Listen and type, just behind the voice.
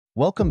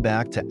Welcome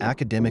back to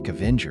Academic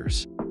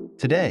Avengers.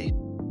 Today,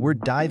 we're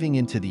diving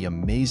into the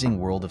amazing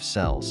world of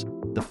cells,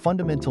 the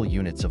fundamental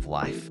units of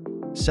life.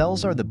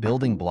 Cells are the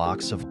building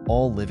blocks of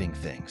all living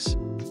things.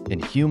 In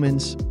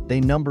humans, they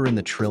number in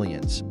the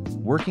trillions,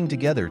 working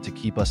together to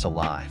keep us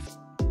alive.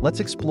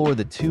 Let's explore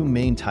the two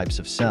main types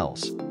of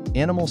cells,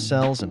 animal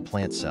cells and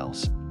plant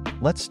cells.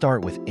 Let's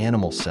start with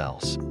animal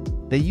cells.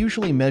 They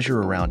usually measure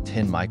around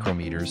 10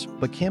 micrometers,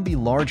 but can be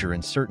larger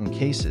in certain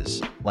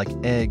cases, like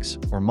eggs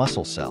or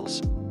muscle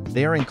cells.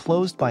 They are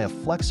enclosed by a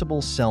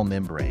flexible cell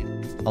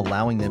membrane,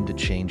 allowing them to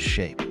change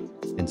shape.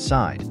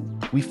 Inside,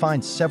 we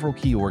find several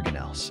key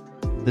organelles.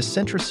 The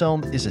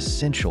centrosome is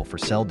essential for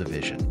cell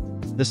division.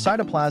 The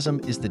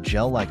cytoplasm is the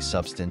gel-like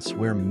substance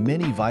where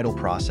many vital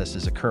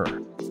processes occur.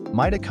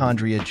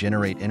 Mitochondria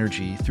generate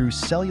energy through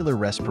cellular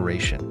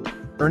respiration,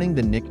 earning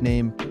the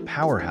nickname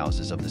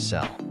powerhouses of the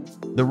cell.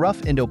 The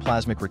rough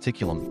endoplasmic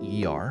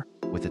reticulum, ER,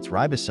 with its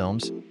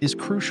ribosomes, is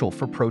crucial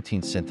for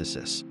protein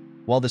synthesis,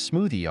 while the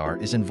smooth ER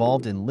is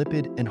involved in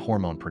lipid and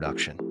hormone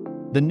production.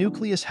 The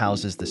nucleus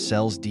houses the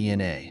cell's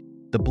DNA,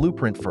 the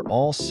blueprint for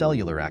all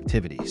cellular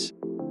activities.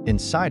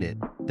 Inside it,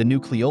 the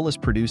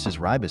nucleolus produces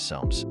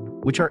ribosomes,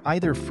 which are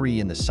either free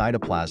in the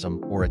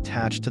cytoplasm or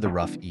attached to the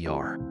rough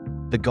ER.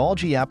 The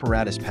Golgi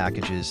apparatus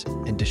packages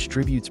and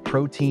distributes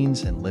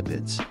proteins and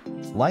lipids.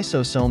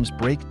 Lysosomes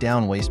break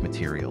down waste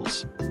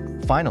materials.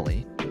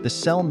 Finally, the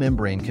cell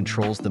membrane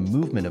controls the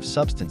movement of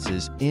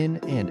substances in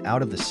and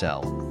out of the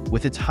cell,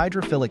 with its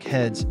hydrophilic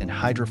heads and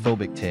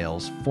hydrophobic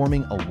tails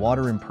forming a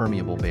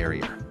water-impermeable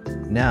barrier.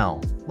 Now,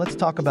 let's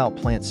talk about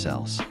plant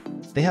cells.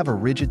 They have a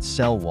rigid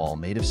cell wall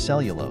made of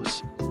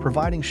cellulose,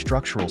 providing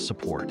structural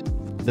support.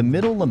 The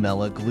middle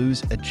lamella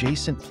glues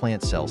adjacent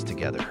plant cells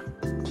together.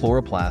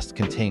 Chloroplasts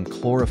contain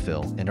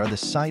chlorophyll and are the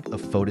site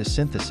of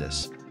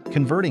photosynthesis,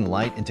 converting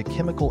light into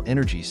chemical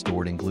energy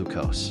stored in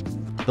glucose.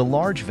 The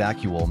large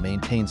vacuole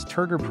maintains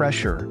turgor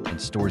pressure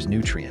and stores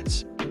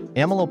nutrients.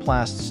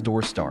 Amyloplasts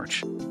store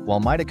starch,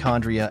 while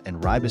mitochondria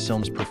and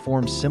ribosomes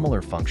perform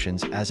similar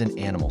functions as in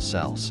animal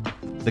cells.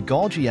 The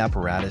Golgi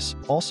apparatus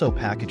also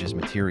packages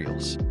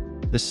materials.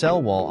 The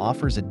cell wall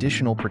offers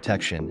additional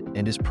protection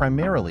and is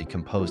primarily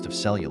composed of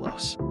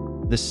cellulose.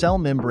 The cell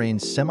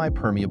membrane's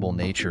semi-permeable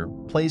nature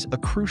plays a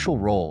crucial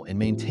role in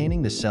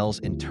maintaining the cell's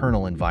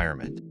internal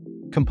environment.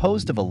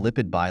 Composed of a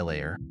lipid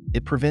bilayer,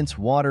 it prevents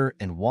water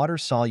and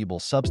water-soluble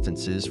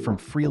substances from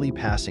freely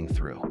passing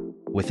through.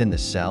 Within the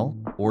cell,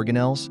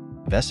 organelles,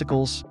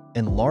 vesicles,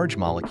 and large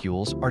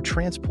molecules are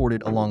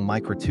transported along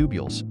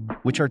microtubules,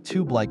 which are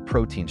tube-like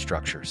protein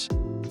structures.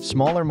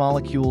 Smaller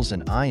molecules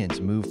and ions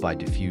move by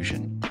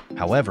diffusion.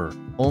 However,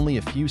 only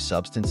a few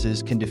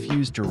substances can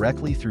diffuse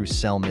directly through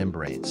cell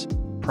membranes,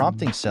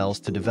 prompting cells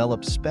to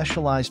develop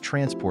specialized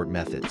transport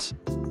methods.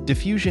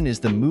 Diffusion is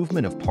the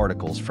movement of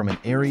particles from an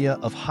area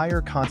of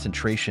higher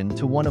concentration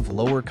to one of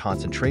lower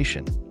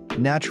concentration,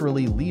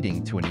 naturally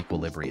leading to an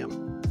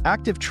equilibrium.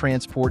 Active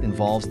transport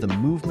involves the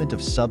movement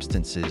of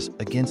substances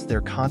against their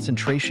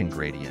concentration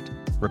gradient,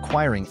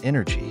 requiring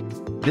energy.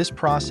 This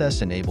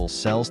process enables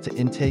cells to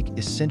intake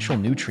essential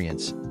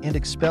nutrients and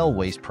expel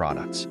waste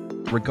products,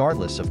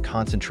 regardless of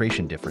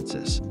concentration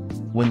differences.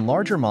 When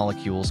larger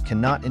molecules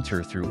cannot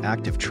enter through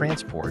active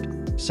transport,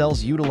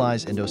 cells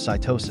utilize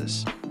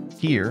endocytosis.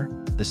 Here,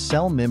 the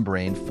cell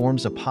membrane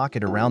forms a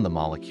pocket around the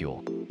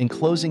molecule,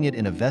 enclosing it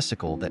in a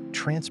vesicle that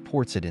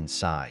transports it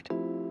inside.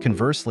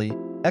 Conversely,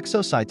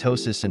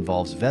 exocytosis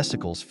involves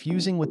vesicles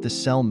fusing with the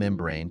cell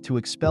membrane to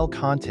expel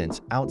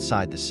contents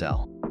outside the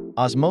cell.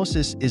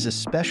 Osmosis is a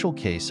special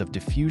case of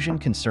diffusion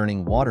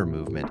concerning water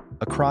movement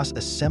across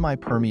a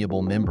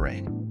semi-permeable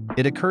membrane.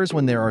 It occurs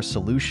when there are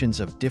solutions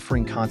of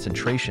differing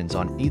concentrations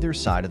on either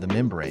side of the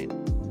membrane,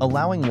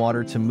 allowing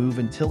water to move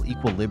until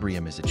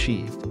equilibrium is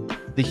achieved.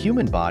 The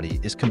human body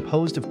is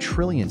composed of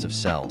trillions of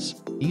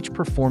cells, each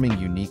performing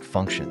unique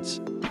functions.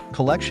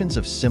 Collections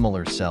of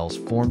similar cells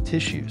form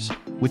tissues,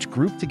 which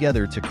group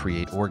together to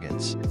create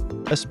organs.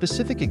 A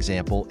specific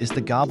example is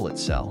the goblet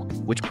cell,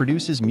 which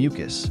produces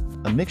mucus,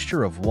 a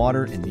mixture of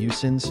water and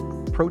mucins,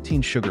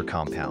 protein sugar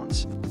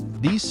compounds.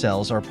 These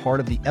cells are part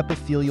of the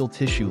epithelial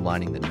tissue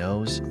lining the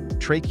nose,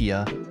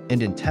 trachea,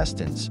 and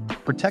intestines,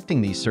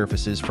 protecting these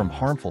surfaces from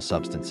harmful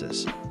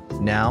substances.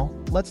 Now,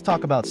 let's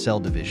talk about cell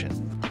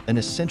division, an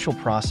essential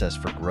process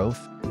for growth,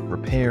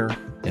 repair,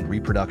 and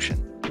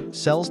reproduction.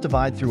 Cells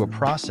divide through a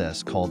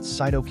process called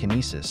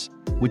cytokinesis,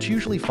 which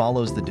usually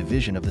follows the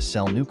division of the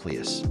cell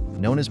nucleus,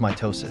 known as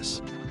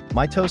mitosis.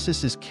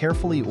 Mitosis is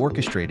carefully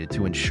orchestrated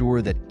to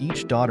ensure that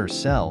each daughter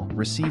cell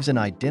receives an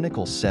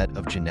identical set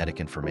of genetic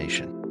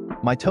information.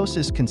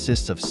 Mitosis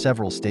consists of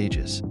several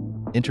stages: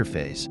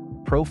 interphase,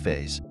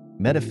 prophase,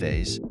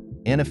 metaphase,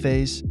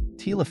 anaphase,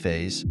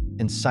 telophase,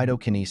 and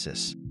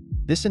cytokinesis.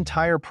 This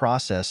entire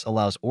process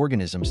allows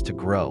organisms to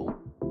grow,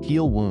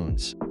 heal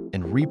wounds,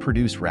 and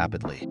reproduce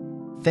rapidly.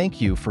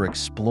 Thank you for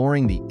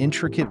exploring the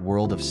intricate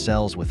world of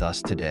cells with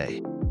us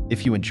today.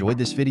 If you enjoyed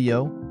this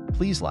video,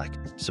 please like,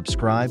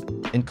 subscribe,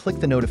 and click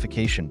the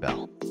notification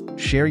bell.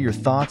 Share your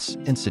thoughts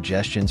and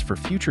suggestions for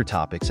future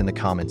topics in the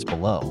comments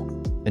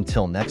below.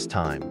 Until next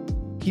time,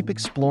 Keep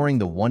exploring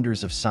the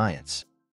wonders of science.